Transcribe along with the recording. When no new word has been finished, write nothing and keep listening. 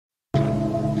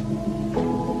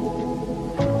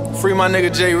Free my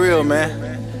nigga J Real, man.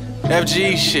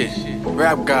 FGE shit,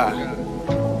 rap god.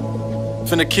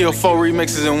 Finna kill 4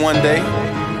 remixes in one day.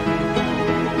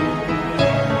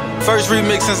 First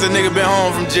remix since the nigga been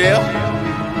home from jail. You know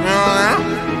what I'm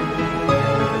saying?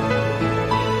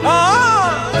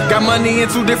 Got money in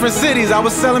 2 different cities, I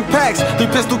was selling packs, 3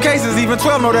 pistol cases, even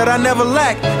 12 know that I never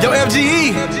lack. Yo,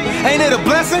 FGE, ain't it a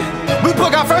blessing? We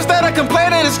put our first out of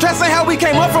complaining and stressing how we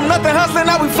came up from nothing, hustling,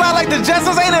 now we fly like the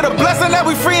Jetsons. Ain't it a blessing that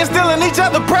we free and still in each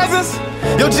other presence?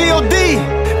 Yo, G.O.D.,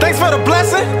 thanks for the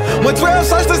blessing. When 12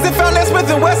 searched us, they found that Smith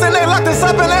 & Wesson. They locked us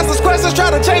up and asked us questions,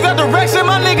 tried to change our direction.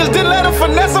 My niggas didn't let them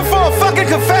finesse them for a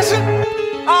fucking confession.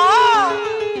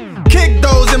 Kick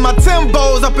those in my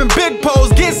Timbos, up in big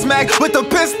pose, get smacked with the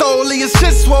pistol, leave your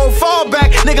shit swole, fall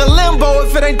back, nigga limbo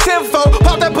if it ain't tenfold,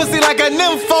 pop that pussy like a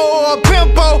nympho or a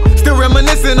pimpo. Still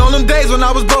reminiscing on them days when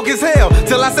I was broke as hell,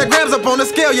 till I set grams up on the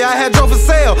scale, yeah I had drove for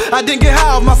sale. I didn't get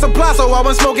high off my supply so I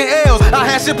wasn't smoking L's. I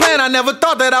had shit planned, I never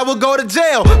thought that I would go to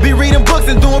jail, be reading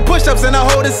books and doing push-ups and I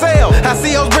hold and sale. I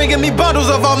see CEOs bringing me bundles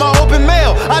of all my open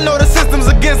mail. I know the system's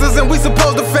against us and we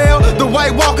supposed to fail. The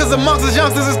white walkers amongst us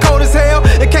youngsters is cold as hell.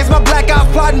 In case my black eyes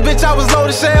plotting, bitch, I was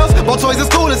loaded shells. Bought toys in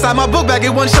school inside my book bag,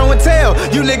 it wasn't show and tell.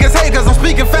 You niggas hate cause I'm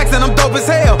speaking facts and I'm dope as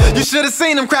hell. You should've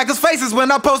seen them crackers' faces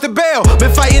when I posted bail.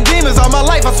 Been fighting demons all my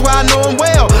life, I swear I know them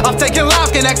well. I'm taking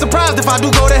lives, can't act surprised if I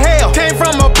do go to hell. Came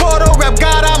from a portal, rap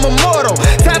god, I'm immortal.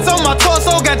 Tats on my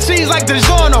torso, got cheese like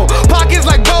DiGiorno. Pockets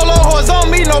like Bolo, horse on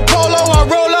me, no polo. I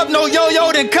roll up, no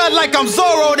yo-yo, then cut like I'm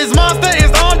Zorro. This monster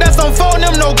is on, that's on phone,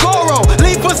 them no Goro.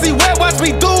 Leave pussy wet, watch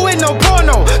me do it, no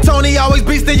porno. Tony always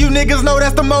beastin', you niggas know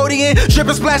that's the Modian.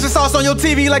 Drippin' splashing sauce on your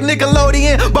TV like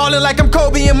Nickelodeon. Ballin' like I'm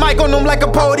Kobe and Mike on them like a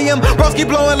podium. Broski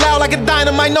blowing loud like a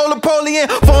dynamite, no Napoleon.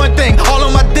 Foreign thing, all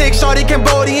on my dick, shorty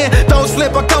Cambodian. Don't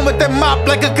slip, I come with that mop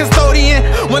like a custodian.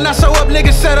 When I show up,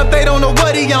 niggas shut up, they don't know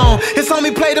what he on. His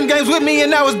homie played them games with me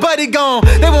and now his buddy gone.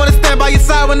 They wanna stand by your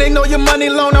side when they know your money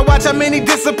loan. Now watch how many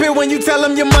disappear when you tell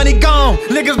them your money gone.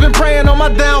 Niggas been praying on my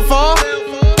downfall.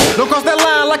 Don't cross that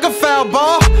line like a foul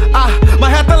ball. I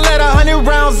might have to let 100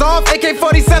 rounds off.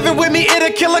 AK-47 with me,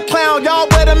 it'll kill a clown. Y'all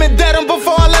wet him and dead him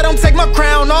before I let him take my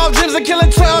crown off. Dreams of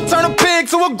killing 12, turn a pig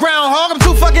to a groundhog. I'm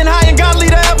too fucking high and godly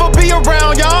to ever be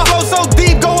around y'all. Flow so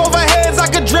deep, go over heads,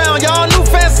 I could drown y'all. New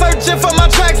fans searching for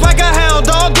my tracks like a hound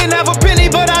dog. Didn't have a penny,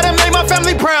 but I done made my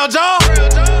family proud, y'all.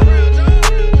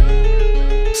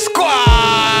 Squad.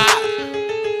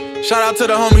 Shout out to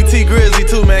the homie T Grizzly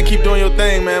too, man. Keep doing your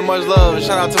thing, man. Much love. And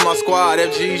shout out to my squad,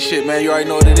 FGE shit, man. You already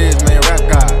know what it is, man. Rap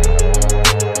god.